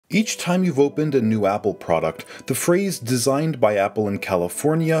Each time you've opened a new Apple product, the phrase "designed by Apple in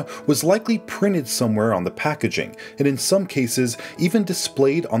California" was likely printed somewhere on the packaging, and in some cases, even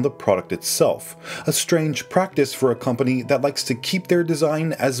displayed on the product itself. A strange practice for a company that likes to keep their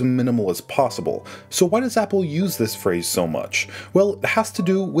design as minimal as possible. So why does Apple use this phrase so much? Well, it has to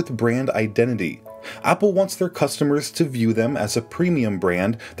do with brand identity. Apple wants their customers to view them as a premium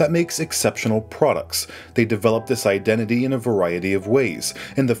brand that makes exceptional products. They develop this identity in a variety of ways,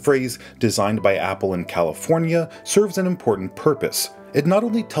 and the phrase "designed by Apple in California" serves an important purpose. It not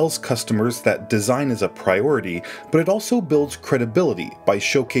only tells customers that design is a priority, but it also builds credibility by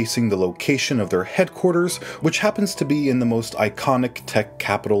showcasing the location of their headquarters, which happens to be in the most iconic tech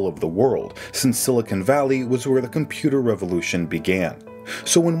capital of the world, since Silicon Valley was where the computer revolution began.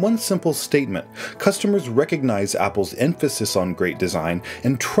 So in one simple statement, customers recognize Apple's emphasis on great design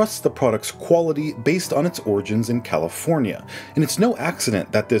and trust the product's quality based on its origins in California. And it's no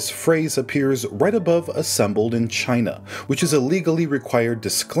accident that this phrase appears right above "assembled in China," which is a legally required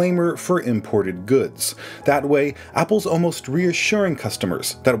disclaimer for imported goods. That way, Apple's almost reassuring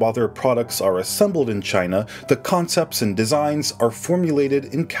customers that while their products are assembled in China, the concepts and designs are formulated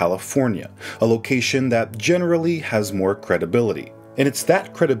in California, a location that generally has more credibility. And it's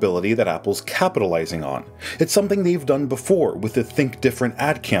that credibility that Apple's capitalizing on. It's something they've done before with the Think Different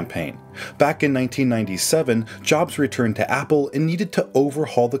ad campaign. Back in 1997, Jobs returned to Apple and needed to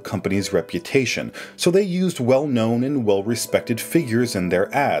overhaul the company's reputation, so they used well-known and well-respected figures in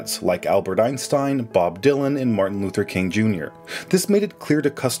their ads, like Albert Einstein, Bob Dylan, and Martin Luther King Jr. This made it clear to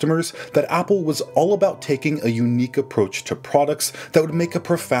customers that Apple was all about taking a unique approach to products that would make a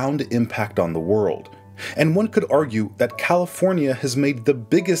profound impact on the world. And one could argue that California has made the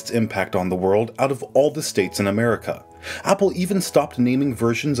biggest impact on the world out of all the states in America. Apple even stopped naming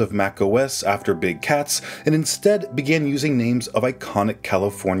versions of macOS after Big Cats and instead began using names of iconic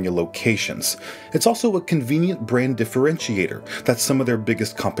California locations. It's also a convenient brand differentiator that some of their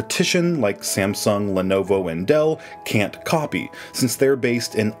biggest competition, like Samsung, Lenovo, and Dell, can't copy, since they're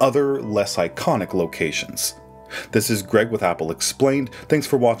based in other, less iconic locations. This is Greg with Apple Explained. Thanks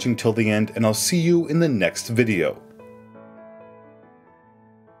for watching till the end, and I'll see you in the next video.